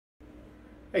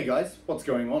Hey guys, what's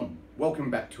going on? Welcome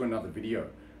back to another video.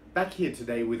 Back here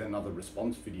today with another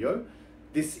response video.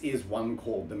 This is one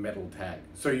called the metal tag.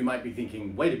 So you might be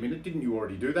thinking, wait a minute, didn't you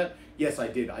already do that? Yes, I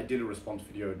did. I did a response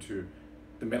video to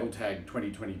the metal tag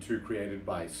 2022 created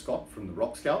by Scott from the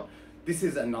Rock Scout. This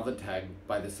is another tag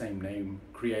by the same name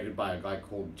created by a guy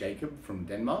called Jacob from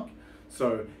Denmark.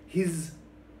 So his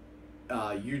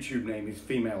YouTube name is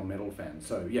Female MetalFan.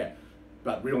 So yeah,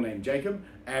 but real name Jacob,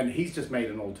 and he's just made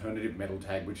an alternative metal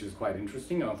tag which is quite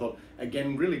interesting, and I thought,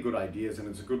 again, really good ideas, and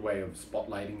it's a good way of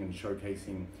spotlighting and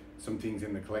showcasing some things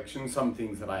in the collection, some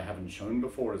things that I haven't shown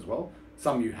before as well.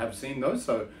 Some you have seen though.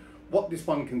 So what this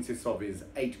one consists of is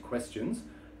 8 questions,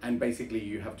 and basically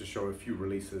you have to show a few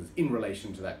releases in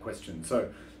relation to that question. So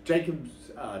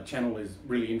Jacob's channel is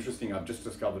really interesting. I've just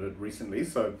discovered it recently,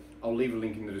 so I'll leave a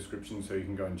link in the description so you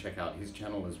can go and check out his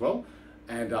channel as well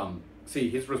and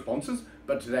see his responses.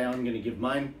 But today I'm going to give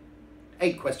mine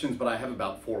 8 questions, but I have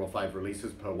about 4 or 5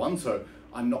 releases per one, so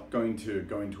I'm not going to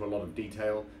go into a lot of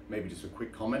detail, maybe just a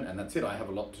quick comment, and that's it. I have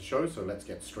a lot to show, so let's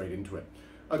get straight into it.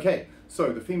 Okay,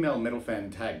 so the Female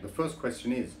MetalFan tag, the first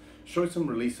question is, show some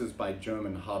releases by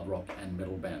German hard rock and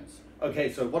metal bands.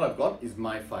 Okay, so what I've got is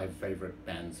my 5 favorite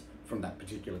bands from that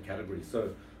particular category.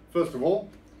 So first of all,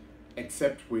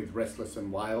 Accept with Restless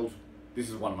and Wild. This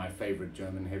is one of my favorite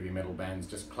German heavy metal bands,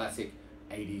 just classic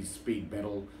 80s speed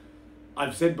metal.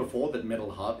 I've said before that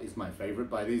Metal Heart is my favorite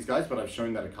by these guys, but I've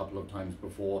shown that a couple of times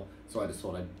before, so I just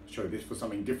thought I'd show this for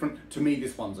something different. To me,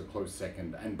 this one's a close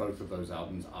second, and both of those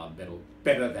albums are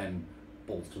better than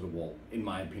Balls to the Wall, in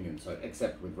my opinion, so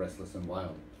Accept with Restless and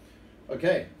Wild.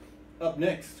 Okay, up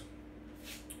next,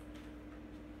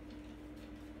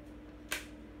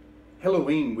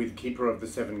 Halloween with Keeper of the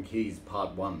Seven Keys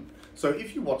Part 1. So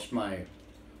if you watched my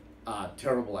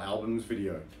terrible albums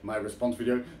video, my response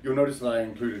video, you'll notice that I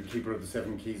included Keeper of the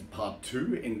Seven Keys Part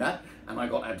 2 in that, and I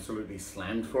got absolutely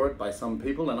slammed for it by some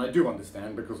people, and I do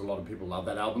understand because a lot of people love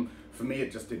that album. For me,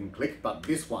 it just didn't click, but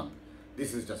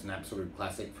this is just an absolute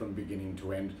classic from beginning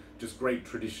to end. Just great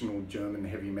traditional German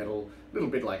heavy metal, a little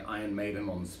bit like Iron Maiden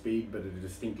on speed, but a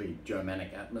distinctly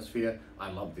Germanic atmosphere.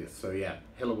 I love this. So yeah,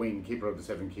 Halloween, Keeper of the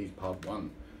Seven Keys Part 1.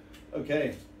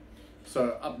 Okay,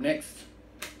 so up next,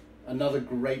 another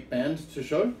great band to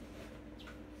show.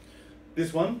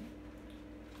 This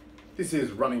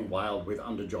is Running Wild with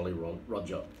Under Jolly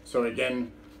Roger. So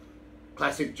again,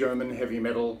 classic German heavy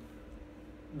metal,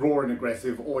 raw and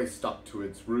aggressive, always stuck to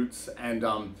its roots, and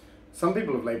some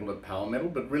people have labeled it power metal,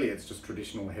 but really it's just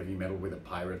traditional heavy metal with a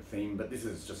pirate theme. But this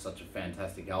is just such a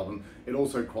fantastic album. It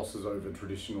also crosses over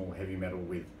traditional heavy metal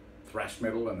with thrash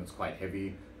metal, and it's quite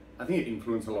heavy. I think it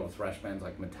influenced a lot of thrash bands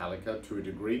like Metallica to a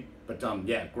degree, but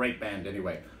yeah, great band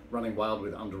anyway. Running Wild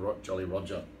with Under Jolly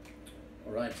Roger.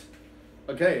 All right,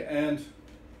 okay, and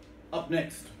up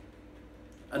next,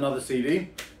 another CD.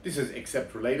 This is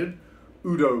Accept related,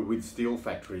 Udo with Steel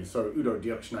Factory. So Udo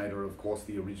Dirkschneider, of course,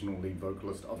 the original lead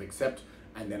vocalist of Accept,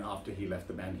 and then after he left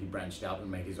the band, he branched out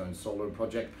and made his own solo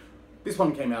project. This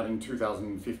one came out in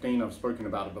 2015. I've spoken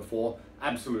about it before.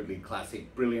 Absolutely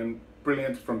classic, brilliant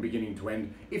from beginning to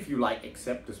end. If you like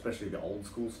Accept, especially the old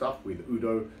school stuff with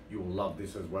Udo, you'll love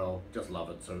this as well. Just love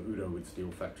it. So Udo with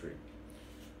Steel Factory.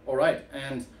 All right,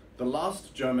 and the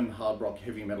last German hard rock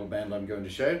heavy metal band I'm going to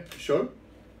show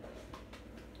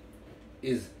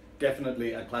is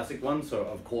definitely a classic one. So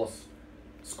of course,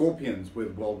 Scorpions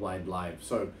with Worldwide Live.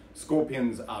 So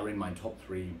Scorpions are in my top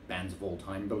 3 bands of all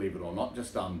time, believe it or not.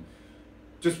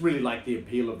 Just really like the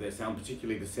appeal of their sound,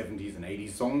 particularly the 70s and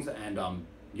 80s songs, and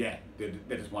yeah,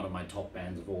 they're just one of my top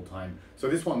bands of all time. So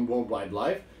this one, Worldwide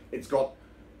Live,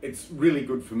 it's really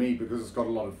good for me because it's got a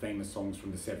lot of famous songs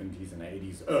from the 70s and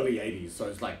 80s, early 80s, so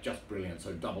it's like just brilliant.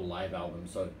 So double live album,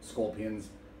 so Scorpions,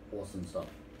 awesome stuff.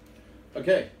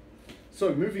 Okay,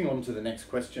 so moving on to the next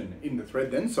question in the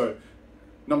thread then. So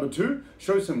number 2,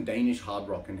 show some Danish hard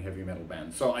rock and heavy metal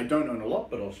bands. So I don't own a lot,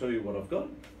 but I'll show you what I've got.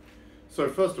 So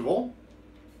first of all,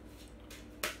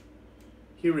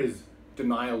 here is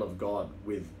Denial of God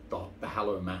with the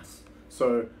Hallow Mass.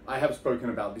 So I have spoken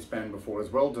about this band before as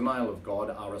well. Denial of God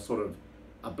are a sort of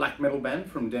a black metal band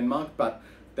from Denmark, but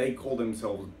they call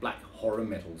themselves black horror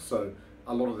metal. So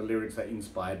a lot of the lyrics are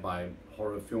inspired by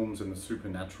horror films and the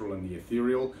supernatural and the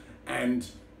ethereal, and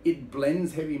it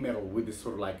blends heavy metal with this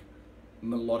sort of like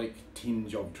melodic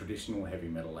tinge of traditional heavy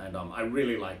metal, and I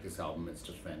really like this album. It's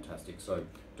just fantastic. So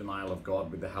Denial of God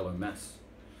with the Hallow Mass.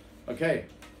 Okay,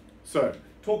 so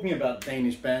talking about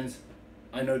Danish bands,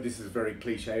 I know this is very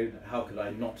cliched, how could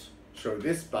I not show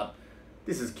this, but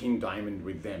this is King Diamond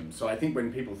with Them. So I think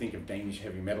when people think of Danish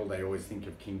heavy metal, they always think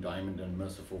of King Diamond and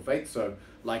Merciful Fate. So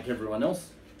like everyone else,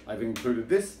 I've included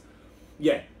this.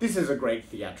 yeah, this is a great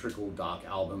theatrical dark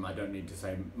album. I don't need to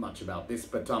say much about this,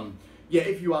 but yeah,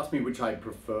 if you ask me which I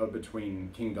prefer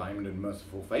between King Diamond and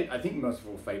Merciful Fate, I think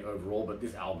Merciful Fate overall, but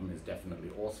this album is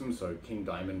definitely awesome, so King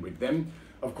Diamond with them.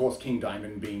 Of course, King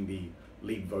Diamond being the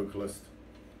lead vocalist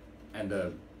and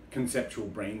the conceptual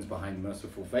brains behind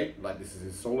Merciful Fate, like this is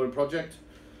his solo project.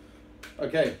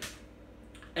 Okay,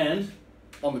 and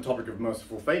on the topic of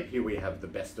Merciful Fate, here we have the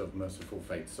best of Merciful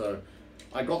Fate. So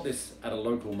I got this at a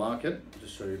local market. I'll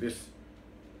just show you this.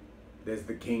 There's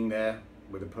the King there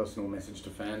with a personal message to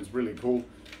fans, really cool.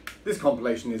 This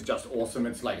compilation is just awesome.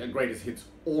 It's like a greatest hits,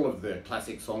 all of the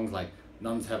classic songs like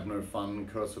Nuns Have No Fun,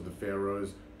 Curse of the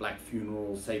Pharaohs, Black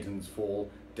Funeral, Satan's Fall,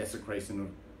 Desecration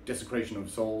of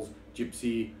Souls,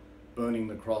 Gypsy, Burning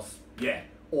the Cross. Yeah,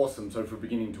 awesome. So from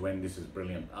beginning to end, this is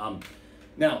brilliant.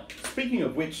 Now, speaking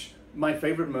of which, my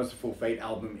favorite Merciful Fate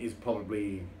album is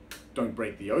probably Don't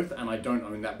Break the Oath, and I don't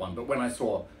own that one. But when I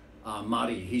saw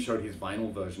Marty, he showed his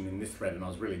vinyl version in this thread, and I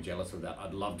was really jealous of that.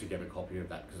 I'd love to get a copy of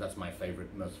that, because that's my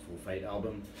favorite Merciful Fate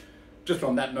album. Just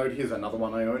on that note, here's another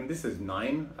one I own. This is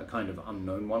 9, a kind of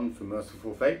unknown one for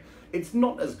Merciful Fate. It's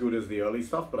not as good as the early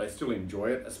stuff, but I still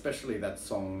enjoy it, especially that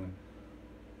song,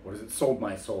 what is it, Sold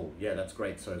My Soul. Yeah, that's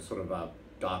great. So sort of a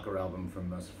darker album from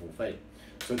Merciful Fate.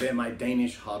 So they're my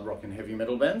Danish hard rock and heavy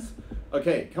metal bands.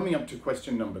 Okay, coming up to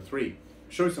question number 3.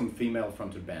 Show some female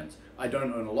fronted bands. I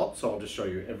don't own a lot, so I'll just show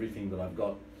you everything that I've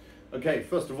got. Okay,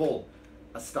 first of all,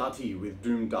 Astarte with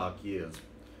Doom Dark Years.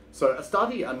 So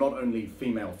Astarte are not only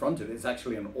female fronted, it's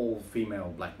actually an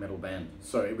all-female black metal band.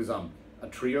 So it was a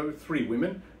trio, 3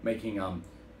 women, making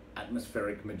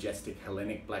atmospheric, majestic,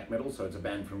 Hellenic black metal. So it's a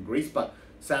band from Greece, but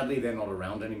sadly they're not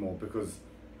around anymore because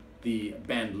the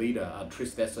band leader,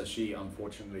 Tristessa,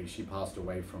 unfortunately, she passed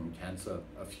away from cancer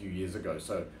a few years ago.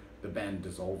 So the band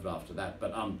dissolved after that.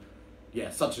 But yeah,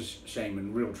 such a shame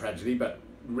and real tragedy, but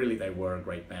really they were a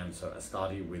great band. So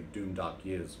Astarte with Doom Dark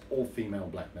Years, all-female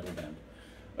black metal band.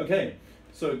 Okay,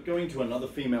 so going to another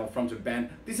female fronted band.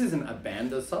 This isn't a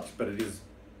band as such, but it is,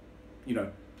 you know,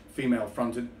 female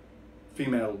fronted,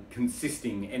 female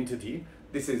consisting entity.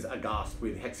 This is Aghast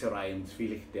with Hexerei und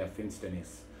Zwielicht der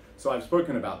Finsternis. So I've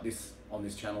spoken about this on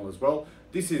this channel as well.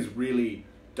 This is really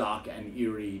dark and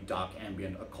eerie, dark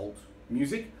ambient occult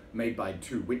music made by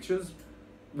 2 witches.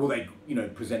 Well, they, you know,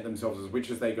 present themselves as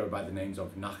witches. They go by the names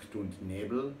of Nacht und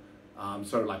Nebel.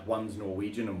 So like one's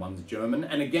Norwegian and one's German.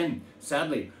 And again,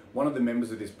 sadly, one of the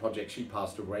members of this project, she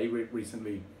passed away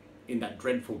recently in that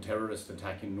dreadful terrorist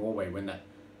attack in Norway when that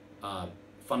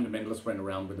fundamentalist went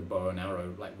around with a bow and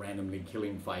arrow, like randomly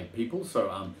killing 5 people.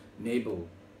 So Nebel,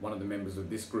 one of the members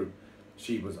of this group,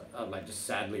 she was like just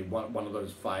sadly one of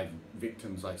those 5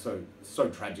 victims. Like so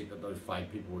tragic that those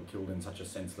 5 people were killed in such a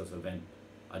senseless event.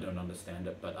 I don't understand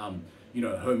it, but you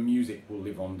know, her music will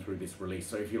live on through this release.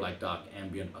 So if you like dark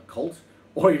ambient occult,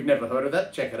 or you've never heard of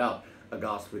that, check it out.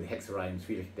 Aghast with Hexerei und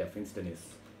Zwielicht der Finsternis.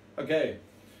 Okay,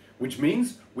 which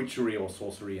means witchery or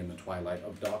sorcery in the twilight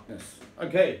of darkness.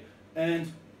 Okay, and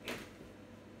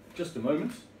just a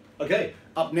moment. Okay,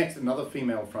 up next, another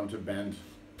female fronted band,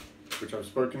 which I've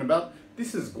spoken about.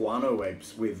 This is Guano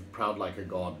Apes with Proud Like a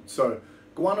God. So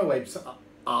Guano Apes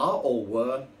are or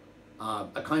were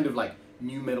a kind of like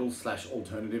new metal /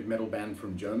 alternative metal band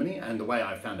from Germany, and the way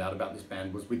I found out about this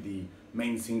band was with the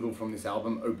main single from this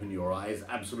album, Open Your Eyes.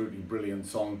 Absolutely brilliant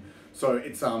song. So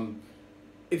it's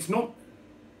not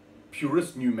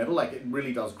purist new metal, like it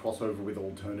really does cross over with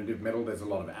alternative metal. There's a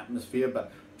lot of atmosphere,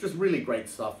 but just really great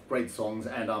stuff, great songs.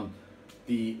 And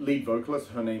the lead vocalist,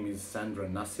 her name is Sandra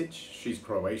Nasic. She's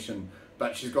Croatian,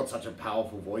 but she's got such a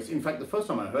powerful voice. In fact, the first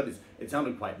time I heard this, it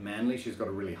sounded quite manly. She's got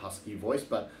a really husky voice,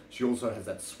 but she also has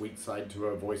that sweet side to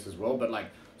her voice as well. But like,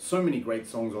 so many great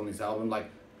songs on this album. Like,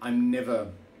 I'm never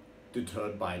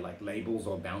deterred by like labels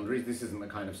or boundaries. This isn't the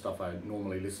kind of stuff I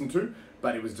normally listen to,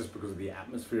 but it was just because of the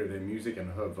atmosphere of their music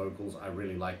and her vocals. I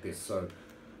really like this. So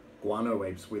Guano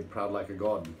Apes with Proud Like a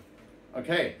God.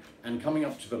 Okay, and coming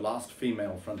up to the last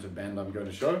female fronted band I'm going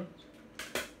to show.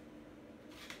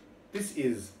 This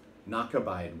is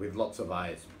Nakabide with Lots of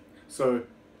Eyes. So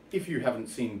if you haven't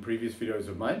seen previous videos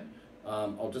of mine,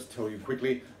 I'll just tell you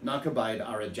quickly. Nakabide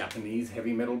are a Japanese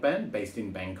heavy metal band based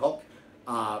in Bangkok,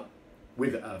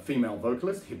 with a female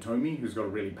vocalist, Hitomi, who's got a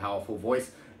really powerful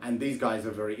voice. And these guys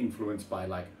are very influenced by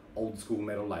like old school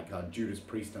metal, like Judas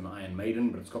Priest and Iron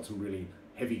Maiden, but it's got some really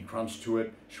heavy crunch to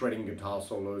it, shredding guitar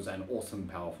solos and awesome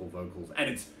powerful vocals. And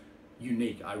it's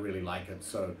unique, I really like it.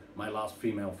 So my last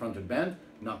female fronted band,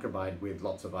 Nakabide with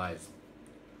Lots of Eyes.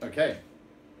 Okay.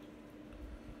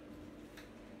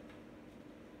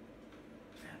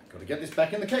 Got to get this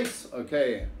back in the case.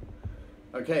 Okay.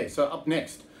 Okay, so up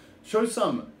next, show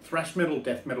some thrash metal,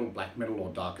 death metal, black metal, or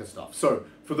darker stuff. So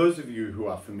for those of you who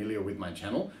are familiar with my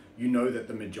channel, you know that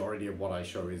the majority of what I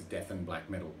show is death and black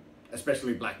metal,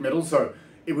 especially black metal. So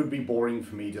it would be boring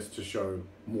for me just to show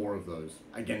more of those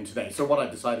again today. So what I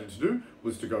decided to do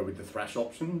was to go with the thrash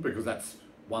option, because that's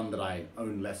one that I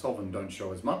own less of and don't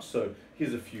show as much. So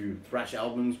here's a few thrash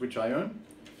albums which I own.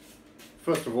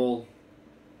 First of all,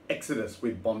 Exodus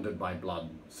with Bonded by Blood.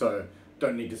 So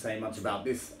don't need to say much about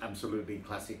this. Absolutely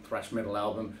classic thrash metal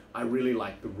album. I really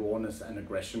like the rawness and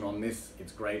aggression on this.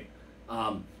 It's great.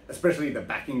 Especially the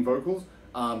backing vocals.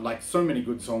 Like so many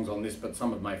good songs on this, but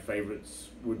some of my favorites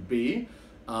would be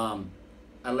A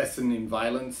Lesson in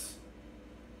Violence,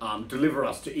 Deliver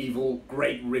Us to Evil.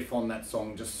 Great riff on that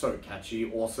song, just so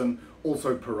catchy, awesome.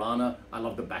 Also Piranha, I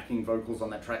love the backing vocals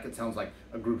on that track. It sounds like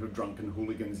a group of drunken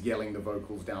hooligans yelling the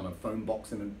vocals down a phone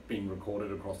box and it being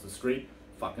recorded across the street.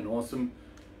 Fucking awesome.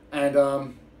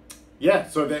 And yeah,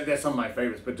 so they're some of my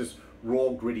favorites, but just raw,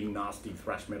 gritty, nasty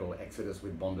thrash metal. Exodus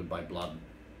with Bonded by Blood.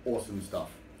 Awesome stuff.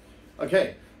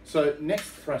 Okay, so next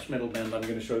thrash metal band I'm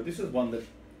going to show, this is one that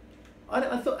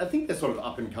I think they're sort of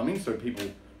up and coming, so people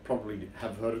probably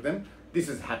have heard of them. This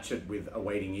is Hatchet with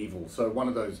Awaiting Evil. So one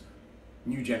of those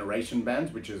new generation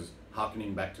bands, which is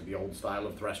harkening back to the old style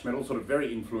of thrash metal, sort of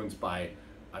very influenced by,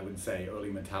 I would say, early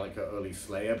Metallica, early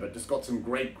Slayer, but just got some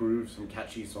great grooves, some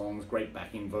catchy songs, great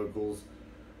backing vocals.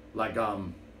 Like,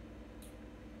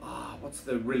 what's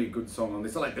the really good song on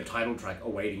this? Like the title track,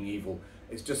 Awaiting Evil.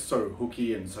 It's just so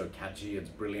hooky and so catchy, it's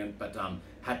brilliant. But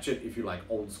Hatchet, if you like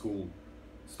old school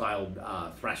style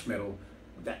thrash metal,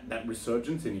 that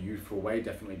resurgence in a youthful way,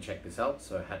 definitely check this out.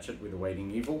 So Hatchet with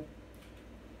Awaiting Evil.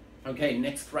 Okay,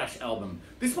 next thrash album.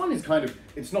 This one is kind of,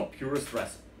 it's not purest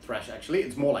thrash actually,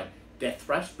 it's more like death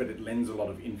thrash, but it lends a lot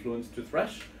of influence to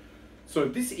thrash. So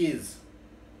this is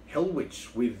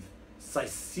Hellwitch with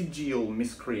Syzygial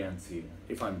Miscreancy,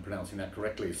 if I'm pronouncing that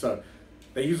correctly. So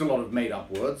they use a lot of made up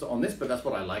words on this, but that's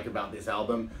what I like about this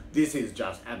album. This is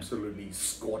just absolutely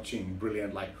scorching,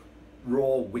 brilliant, like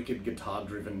raw, wicked guitar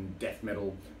driven death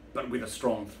metal, but with a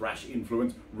strong thrash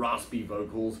influence, raspy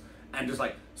vocals, and just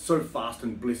like so fast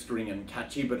and blistering and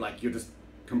catchy, but like you're just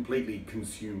completely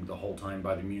consumed the whole time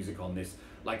by the music on this.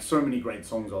 Like so many great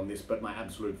songs on this, but my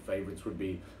absolute favorites would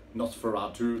be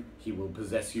Nosferatu, He Will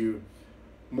Possess You,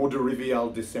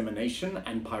 Mordorivial Dissemination,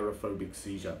 and Pyrophobic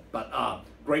Seizure. But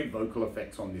great vocal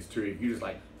effects on this too. If you just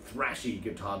like thrashy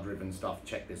guitar driven stuff,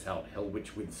 check this out.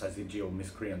 Hellwitch with Syzygial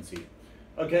Miscreancy.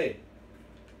 Okay,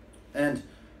 and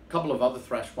a couple of other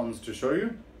thrash ones to show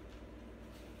you.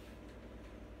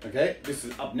 Okay, this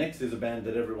is up next is a band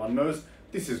that everyone knows.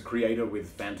 This is Creator with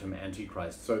Phantom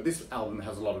Antichrist. So this album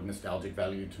has a lot of nostalgic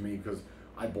value to me because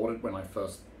I bought it when I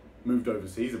first moved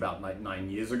overseas about like 9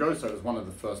 years ago. So it was one of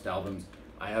the first albums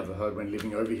I ever heard when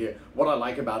living over here. What I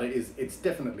like about it is it's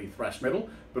definitely thrash metal,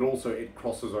 but also it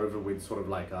crosses over with sort of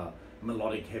like a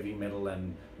melodic heavy metal,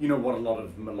 and you know what a lot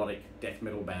of melodic death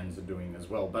metal bands are doing as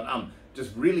well. But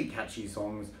just really catchy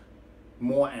songs,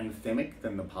 more anthemic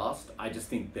than the past. I just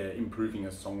think they're improving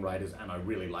as songwriters, and I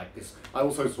really like this. I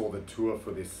also saw the tour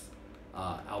for this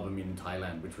album in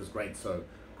Thailand, which was great. So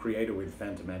Creator with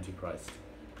Phantom Antichrist.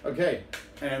 Okay,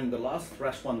 and the last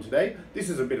thrash one today, this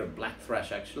is a bit of black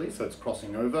thrash actually, so it's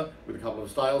crossing over with a couple of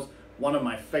styles. One of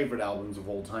my favorite albums of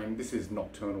all time, this is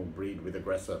Nocturnal Breed with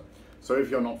Aggressor. So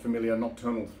if you're not familiar,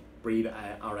 Nocturnal Breed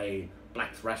are a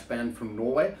black thrash band from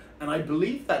Norway, and I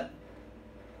believe that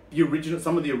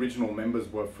some of the original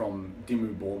members were from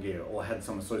Dimmu Borgir or had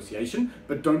some association,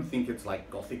 but don't think it's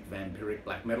like gothic vampiric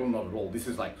black metal, not at all. This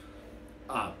is like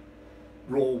raw,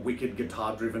 wicked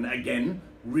guitar driven, again,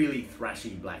 really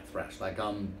thrashy black thrash, like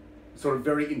sort of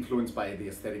very influenced by the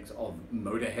aesthetics of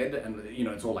Motorhead, and you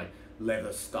know, it's all like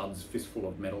leather studs, fistful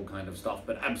of metal kind of stuff,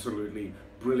 but absolutely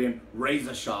brilliant,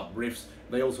 razor sharp riffs.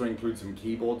 They also include some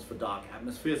keyboards for dark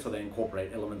atmosphere, so they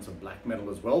incorporate elements of black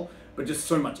metal as well, but just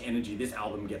so much energy. This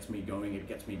album gets me going, it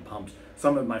gets me pumped.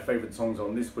 Some of my favorite songs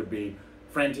on this would be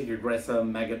Frantic Aggressor,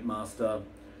 Maggot Master,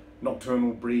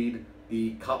 Nocturnal Breed,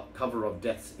 the cover of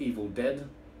Death's Evil Dead,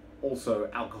 also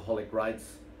Alcoholic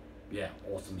Rites. Yeah,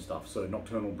 awesome stuff. So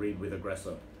Nocturnal Breed with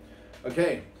Aggressor.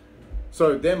 Okay,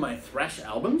 so they're my thrash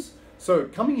albums. So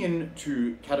coming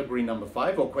into category number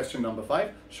 5, or question number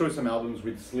 5, show some albums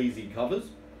with sleazy covers.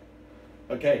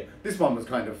 Okay, this one was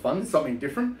kind of fun, something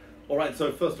different. All right,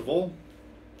 so first of all,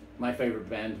 my favorite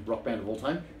band, rock band of all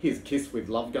time, here's Kiss with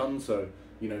Love Gun. So,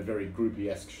 you know, very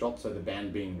groupie-esque shot. So the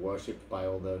band being worshipped by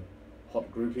all the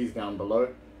hot groupies down below.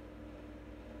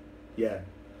 Yeah,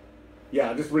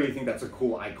 I just really think that's a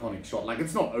cool, iconic shot. Like,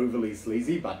 it's not overly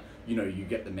sleazy, but you know, you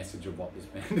get the message of what this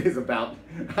band is about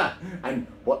and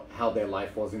how their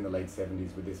life was in the late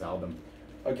 70s with this album.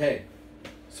 Okay,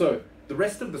 so the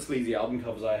rest of the Sleazy album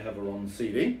covers I have are on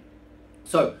CD.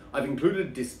 So I've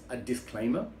included a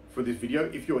disclaimer for this video.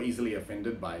 If you're easily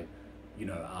offended by, you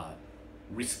know,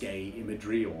 risque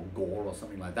imagery or gore or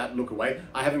something like that, look away.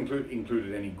 I haven't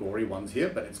included any gory ones here,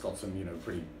 but it's got some, you know,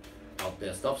 pretty out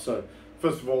there stuff. So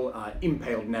first of all,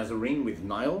 Impaled Nazarene with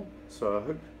Nile. So I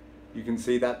hope you can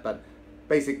see that, but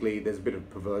basically there's a bit of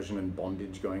perversion and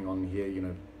bondage going on here, you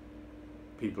know,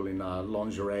 people in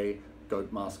lingerie,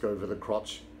 goat mask over the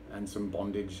crotch, and some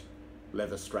bondage,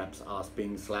 leather straps, ass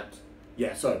being slapped.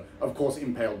 Yeah, so of course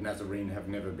Impaled Nazarene have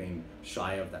never been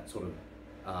shy of that sort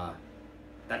of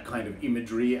that kind of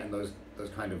imagery and those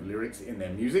kind of lyrics in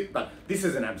their music. But this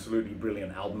is an absolutely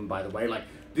brilliant album, by the way. Like,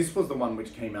 this was the one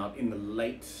which came out in the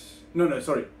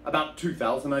about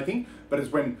 2000, I think, but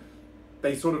it's when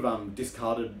they sort of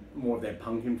discarded more of their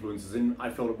punk influences, and I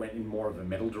felt it went in more of a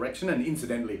metal direction. And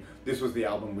incidentally, this was the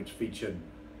album which featured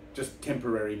just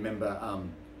temporary member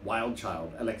Wild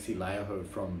Child, Alexi Laiho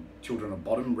from Children of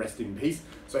Bodom, rest in peace.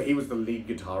 So he was the lead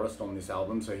guitarist on this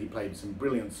album, so he played some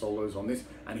brilliant solos on this,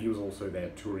 and he was also their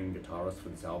touring guitarist for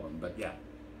this album. But yeah,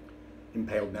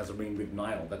 Impaled Nazarene with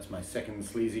Nile, that's my second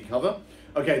Sleazy cover.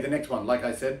 Okay, the next one, like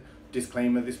I said,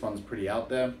 disclaimer, this one's pretty out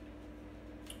there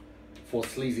for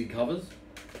Sleazy covers.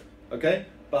 Okay,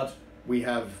 but we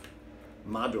have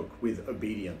Marduk with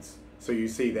Obedience. So you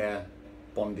see there,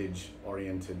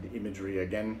 bondage-oriented imagery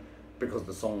again, because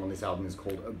the song on this album is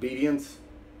called Obedience.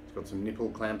 It's got some nipple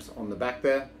clamps on the back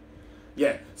there.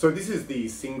 Yeah, so this is the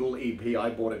single EP. I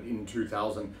bought it in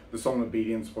 2000. The song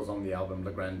Obedience was on the album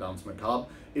Le Grand Dance Macabre.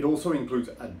 It also includes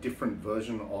a different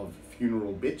version of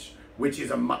Funeral Bitch, which is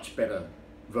a much better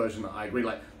version, I agree.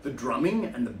 Like, the drumming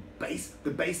and the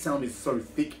bass sound is so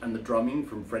thick, and the drumming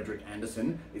from Frederick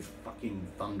Anderson is fucking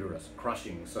thunderous,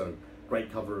 crushing. So great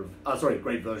cover of,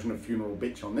 great version of Funeral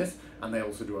Bitch on this, and they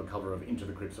also do a cover of Into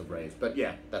the Crypts of Rays. But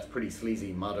yeah, that's pretty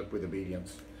sleazy, Marduk with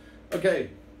Obedience. Okay,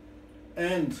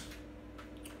 and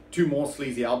two more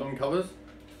Sleazy album covers.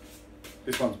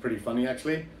 This one's pretty funny,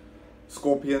 actually.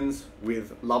 Scorpions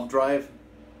with Love Drive.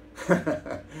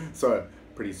 So,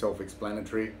 pretty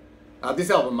self-explanatory. This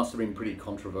album must have been pretty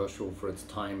controversial for its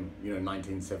time, you know,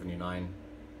 1979.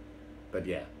 But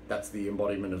yeah, that's the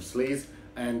embodiment of sleaze.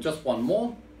 And just one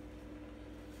more.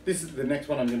 This is the next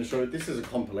one I'm going to show. This is a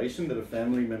compilation that a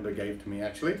family member gave to me,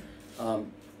 actually.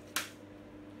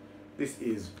 This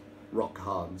is Rock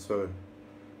Hard. So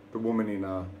the woman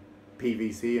in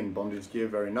PVC and bondage gear,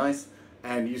 very nice.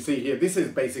 And you see here, this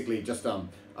is basically just a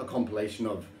compilation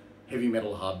of heavy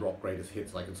metal hard rock greatest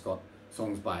hits. Like, it's got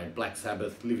songs by Black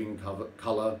Sabbath, Living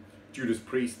Colour, Judas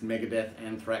Priest, Megadeth,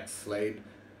 Anthrax, Slade,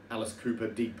 Alice Cooper,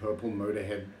 Deep Purple,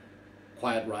 Motorhead,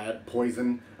 Quiet Riot,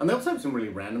 Poison, and they also have some really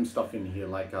random stuff in here,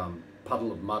 like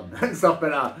Puddle of Mud and stuff.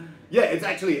 But yeah,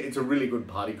 it's a really good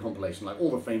party compilation, like all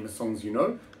the famous songs, you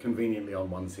know, conveniently on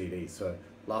one CD. So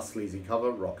last Sleazy cover,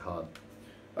 Rock Hard.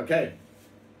 Okay,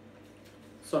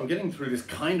 so I'm getting through this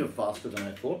kind of faster than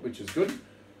I thought, which is good.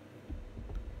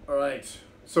 All right,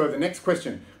 so the next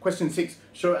question, question 6,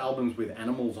 show albums with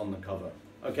animals on the cover.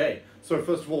 Okay, so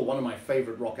first of all, one of my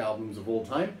favorite rock albums of all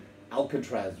time,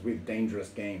 Alcatraz with Dangerous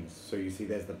Games. So you see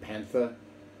there's the panther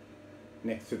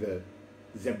next to the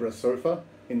zebra sofa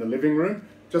in the living room.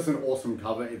 Just an awesome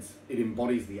cover. It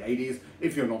embodies the 80s.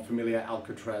 If you're not familiar,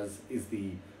 Alcatraz is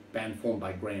the band formed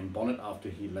by Graham Bonnet after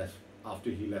he left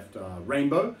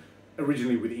Rainbow,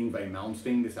 originally with Yngwie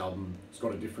Malmsteen. This album's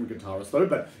got a different guitarist though,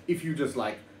 but if you just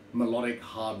like melodic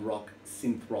hard rock,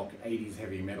 synth rock, 80s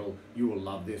heavy metal, you will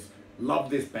love this. Love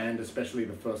this band, especially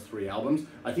the first 3 albums.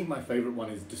 I think my favorite one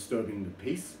is Disturbing the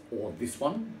Peace, or this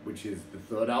one, which is the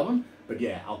 3rd album. But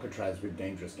yeah, Alcatraz with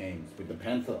Dangerous Games, with the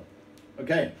panther.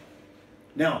 Okay,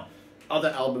 now, other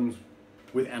albums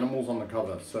with animals on the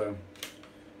cover. So,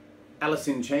 Alice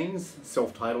in Chains,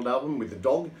 self-titled album with the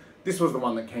dog. This was the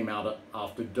one that came out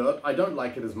after Dirt. I don't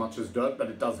like it as much as Dirt, but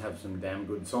it does have some damn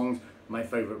good songs. My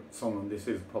favorite song on this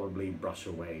is probably Brush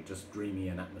Away, just dreamy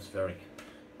and atmospheric.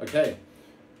 Okay,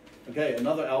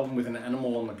 another album with an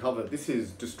animal on the cover. This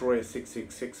is Destroyer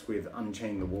 666 with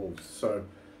Unchain the Wolves. So,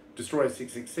 Destroyer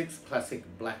 666, classic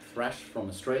black thrash from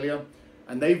Australia,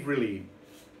 and they've really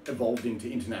evolved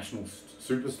into international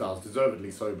superstars,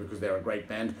 deservedly so, because they're a great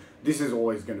band. This is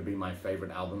always going to be my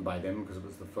favorite album by them because it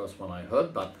was the first one I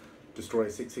heard, but Destroyer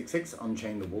 666,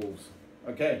 Unchain the Wolves.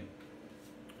 Okay,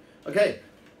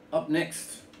 up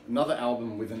next, another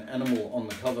album with an animal on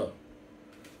the cover.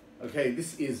 Okay,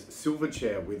 this is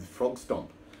Silverchair with Frog Stomp.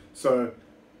 So,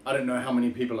 I don't know how many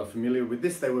people are familiar with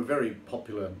this. They were very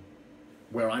popular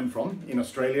where I'm from, in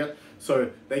Australia.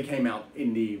 So they came out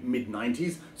in the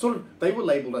mid-90s. Sort of, they were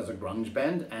labeled as a grunge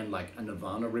band and like a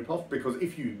Nirvana ripoff, because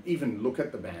if you even look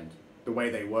at the band, the way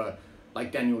they were,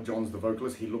 like Daniel Johns, the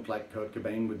vocalist, he looked like Kurt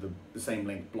Cobain with the same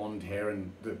length blonde hair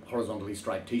and the horizontally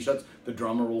striped t-shirts. The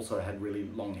drummer also had really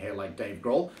long hair like Dave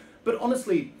Grohl. But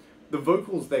honestly, the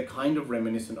vocals, they're kind of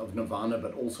reminiscent of Nirvana,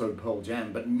 but also Pearl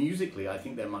Jam. But musically, I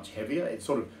think they're much heavier. It's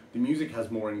sort of, the music has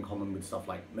more in common with stuff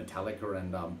like Metallica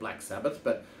and Black Sabbath.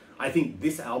 But I think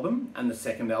this album and the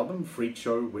second album, Freak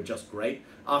Show, were just great.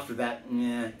 After that,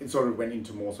 it sort of went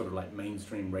into more sort of like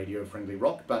mainstream radio-friendly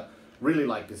rock. But really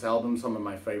like this album. Some of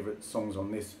my favorite songs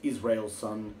on this: Israel's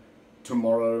Son,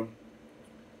 Tomorrow,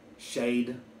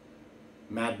 Shade,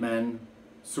 Madman,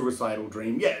 Suicidal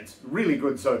Dream. Yeah, it's really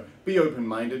good, so be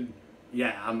open-minded.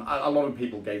 Yeah, a lot of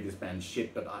people gave this band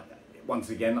shit, but once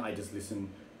again, I just listen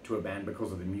to a band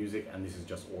because of the music, and this is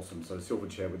just awesome. So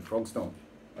Silverchair with Frogstomp.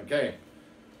 Okay.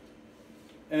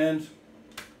 And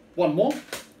one more.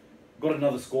 Got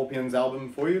another Scorpions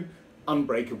album for you.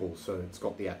 Unbreakable, so it's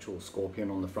got the actual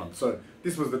scorpion on the front. So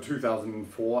this was the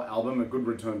 2004 album, a good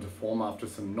return to form after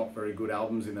some not very good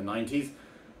albums in the 90s.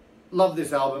 Love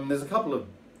this album. There's a couple of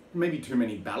maybe too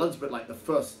many ballads, but like the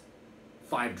first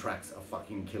 5 tracks are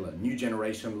fucking killer. New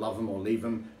Generation, Love 'Em or Leave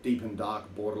 'Em, Deep and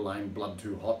Dark, Borderline, Blood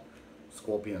Too Hot,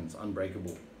 Scorpions,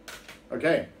 Unbreakable.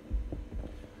 Okay.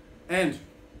 And,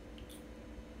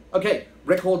 okay,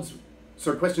 records.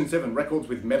 So question 7, records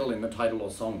with metal in the title or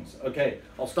songs. Okay,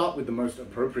 I'll start with the most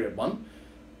appropriate one.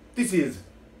 This is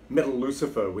Metal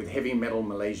Lucifer with Heavy Metal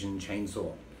Malaysian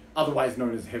Chainsaw, otherwise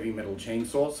known as Heavy Metal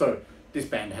Chainsaw. So this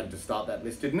band had to start that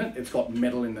list, didn't it? It's got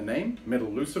metal in the name, Metal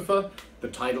Lucifer. The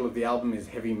title of the album is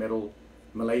Heavy Metal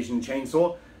Malaysian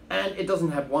Chainsaw. And it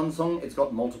doesn't have one song, it's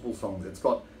got multiple songs. It's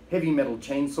got Heavy Metal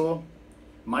Chainsaw,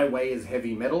 My Way is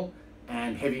Heavy Metal,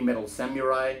 and Heavy Metal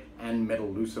Samurai, and Metal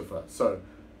Lucifer. So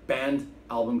band,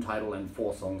 album title, and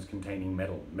 4 songs containing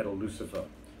metal. Metal Lucifer.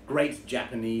 Great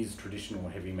Japanese traditional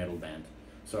heavy metal band.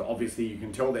 So obviously you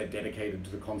can tell they're dedicated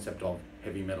to the concept of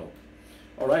heavy metal.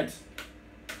 Alright.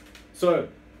 So,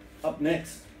 up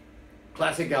next,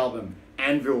 classic album,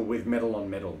 Anvil with Metal on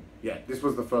Metal. Yeah, this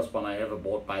was the first one I ever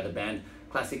bought by the band.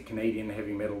 Classic Canadian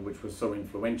heavy metal, which was so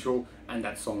influential, and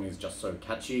that song is just so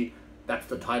catchy. That's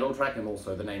the title track and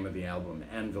also the name of the album,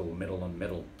 Anvil, Metal on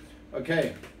Metal.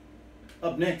 Okay,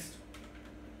 up next,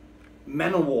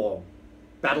 Manowar,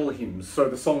 Battle Hymns. So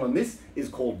the song on this is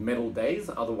called Metal Days,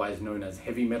 otherwise known as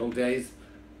Heavy Metal Days.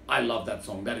 I love that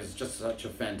song. That is just such a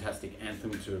fantastic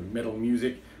anthem to metal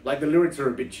music. Like, the lyrics are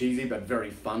a bit cheesy, but very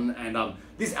fun. And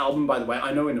this album, by the way,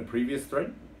 I know in a previous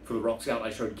thread for the Rock Scout, I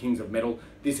showed Kings of Metal.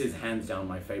 This is hands down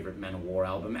my favorite Manowar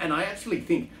album. And I actually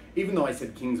think, even though I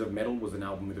said Kings of Metal was an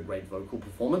album with a great vocal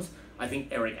performance, I think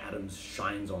Eric Adams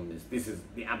shines on this. This is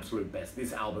the absolute best.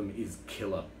 This album is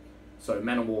killer. So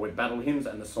Manowar with Battle Hymns,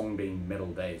 and the song being Metal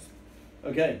Days.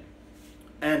 Okay,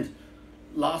 and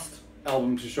last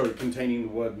album to show containing the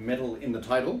word metal in the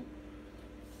title.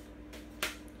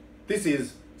 This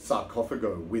is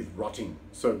Sarcophago with Rotting.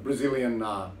 So Brazilian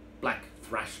black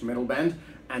thrash metal band,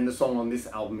 and the song on this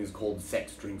album is called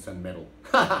Sex, Drinks and Metal.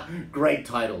 Great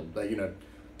title, you know,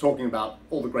 talking about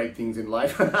all the great things in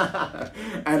life.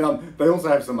 And they also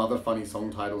have some other funny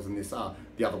song titles in this,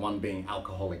 the other one being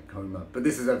Alcoholic Coma. But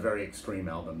this is a very extreme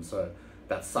album, so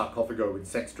that's Sarcophago with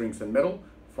Sex, Drinks and Metal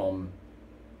from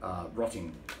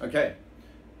Rotting. Okay.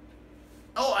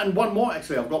 Oh, and one more,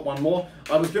 actually, I've got one more.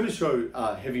 I was going to show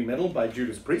Heavy Metal by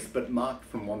Judas Priest, but Mark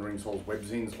from Wandering Souls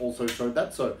webzines also showed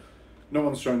that, so no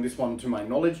one's shown this one to my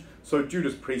knowledge. So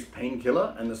Judas Priest,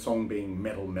 Painkiller, and the song being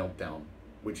Metal Meltdown,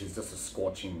 which is just a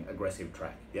scorching, aggressive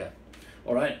track. Yeah.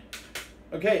 All right.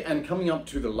 Okay, and coming up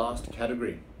to the last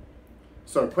category.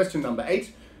 So question number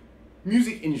 8,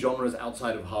 music in genres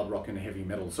outside of hard rock and heavy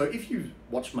metal. So if you've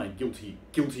watched my Guilty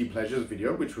Pleasures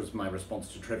video, which was my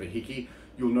response to Trevor Hickey,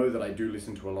 you'll know that I do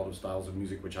listen to a lot of styles of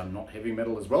music which are not heavy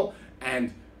metal as well.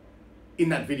 And in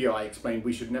that video, I explained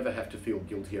we should never have to feel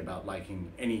guilty about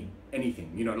liking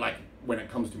anything, you know, like when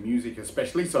it comes to music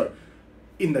especially. So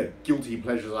in the Guilty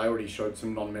Pleasures, I already showed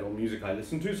some non-metal music I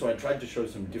listen to, so I tried to show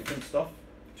some different stuff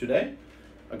today.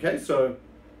 Okay, so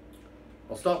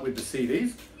I'll start with the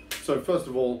CDs. So first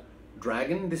of all,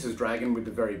 Dragon. This is Dragon with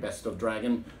the very best of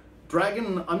Dragon.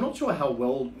 Dragon, I'm not sure how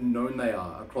well known they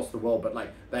are across the world, but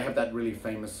like they have that really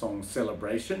famous song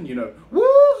Celebration, you know,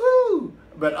 woohoo!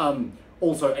 But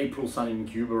also April Sun in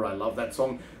Cuba, I love that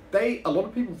song. A lot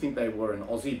of people think they were an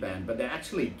Aussie band, but they're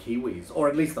actually Kiwis, or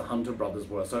at least the Hunter brothers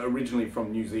were. So originally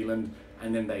from New Zealand,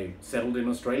 and then they settled in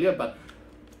Australia, but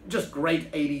just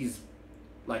great 80s,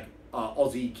 like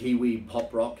Aussie, Kiwi,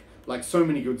 pop rock. Like so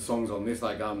many good songs on this,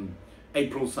 like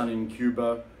April Sun in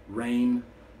Cuba, Rain,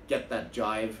 Get That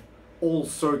Jive, all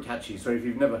so catchy. So if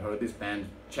you've never heard this band,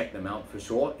 check them out for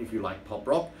sure if you like pop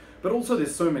rock. But also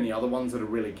there's so many other ones that are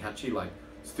really catchy, like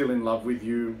Still in Love with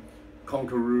You,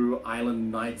 Conqueror,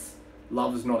 Island Nights,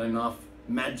 Love's Not Enough,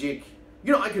 Magic.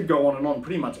 You know, I could go on and on.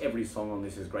 Pretty much every song on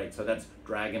this is great. So that's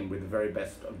Dragon with the very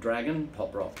best of Dragon,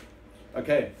 pop rock.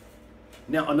 Okay,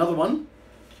 now another one.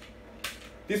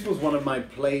 This was one of my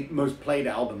most played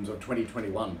albums of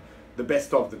 2021. The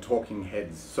best of the Talking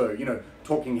Heads. So, you know,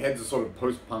 Talking Heads are sort of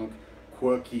post-punk,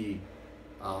 quirky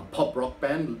pop rock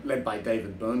band led by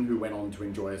David Byrne, who went on to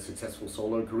enjoy a successful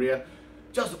solo career.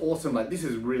 Just awesome. Like, this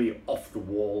is really off the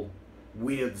wall,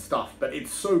 weird stuff, but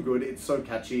it's so good. It's so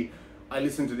catchy. I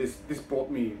listened to this. This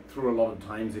brought me through a lot of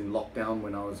times in lockdown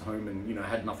when I was home and, you know,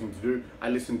 had nothing to do. I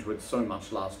listened to it so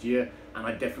much last year, and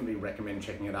I definitely recommend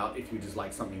checking it out if you just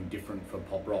like something different for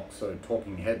pop rock. So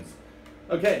Talking Heads.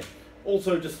 Okay,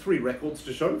 also just 3 records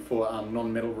to show for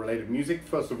non-metal related music.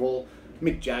 First of all,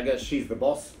 Mick Jagger, She's the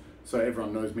Boss. So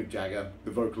everyone knows Mick Jagger,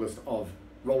 the vocalist of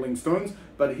Rolling Stones,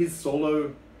 but his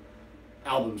solo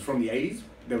albums from the 80s,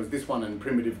 there was this one and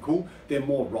Primitive Cool, they're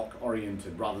more rock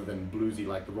oriented rather than bluesy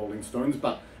like the Rolling Stones,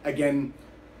 but again,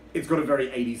 it's got a very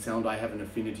 80s sound. I have an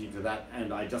affinity to that,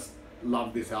 and I just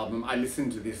love this album. I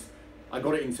listened to this, I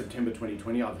got it in September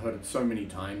 2020, I've heard it so many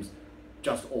times,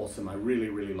 just awesome. I really,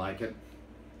 really like it.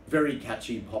 Very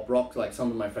catchy pop rock, like some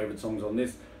of my favorite songs on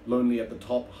this: Lonely at the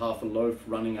Top, Half a Loaf,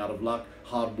 Running Out of Luck,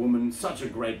 Hard Woman, such a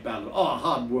great ballad. Oh,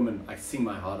 Hard Woman, I sing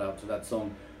my heart out to that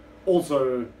song.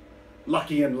 Also,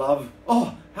 Lucky in Love.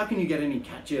 Oh, how can you get any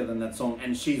catchier than that song?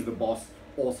 And She's the Boss.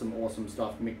 Awesome, awesome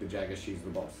stuff. Mick the Jagger, She's the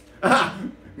Boss.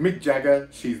 Mick Jagger,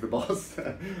 She's the Boss.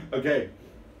 Okay.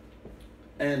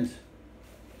 And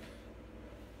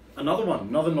another one,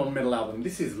 another non-metal album.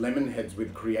 This is Lemonheads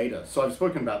with Creator. So I've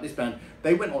spoken about this band.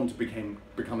 They went on to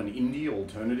become an indie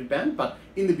alternative band, but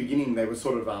in the beginning they were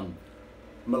sort of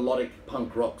melodic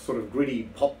punk rock, sort of gritty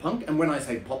pop punk. And when I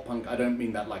say pop punk, I don't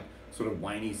mean that like sort of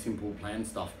whiny, Simple Plan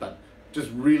stuff, but just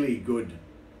really good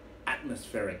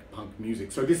atmospheric punk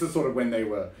music. So this is sort of when they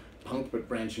were punk but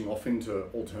branching off into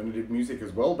alternative music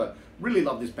as well. But really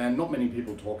love this band. Not many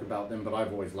people talk about them, but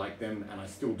I've always liked them and I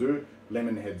still do.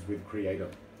 Lemonheads with Creator.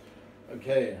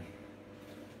 Okay,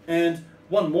 and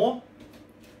one more.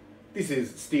 This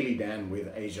is Steely Dan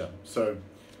with Asia. So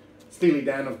Steely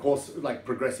Dan, of course, like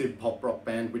progressive pop rock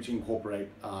band which incorporate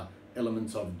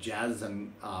elements of jazz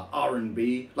and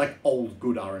R&B, like old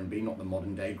good R&B, not the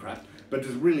modern day crap, but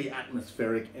just really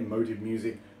atmospheric, emotive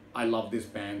music. I love this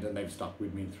band and they've stuck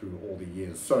with me through all the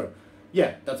years. So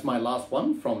yeah, that's my last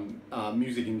one from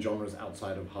music in genres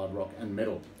outside of hard rock and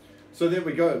metal. So there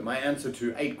we go, my answer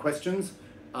to 8 questions.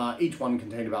 Each one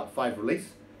contained about 5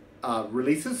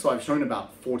 releases, so I've shown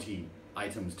about 40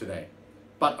 items today,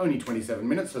 but only 27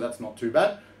 minutes, so that's not too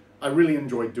bad. I really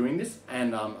enjoyed doing this,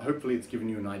 and hopefully it's given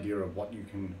you an idea of what you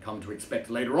can come to expect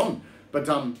later on. But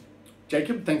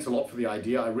Jacob, thanks a lot for the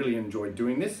idea. I really enjoyed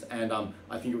doing this, and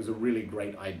I think it was a really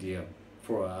great idea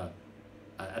for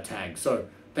a tag. So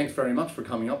thanks very much for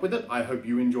coming up with it. I hope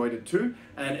you enjoyed it too,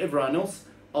 and everyone else,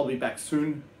 I'll be back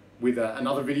soon with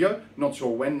another video. Not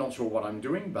sure when, not sure what I'm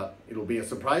doing, but it'll be a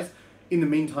surprise. In the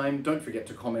meantime, don't forget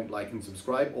to comment, like, and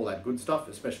subscribe, all that good stuff,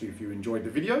 especially if you enjoyed the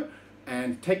video.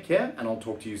 And take care, and I'll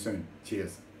talk to you soon.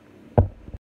 Cheers.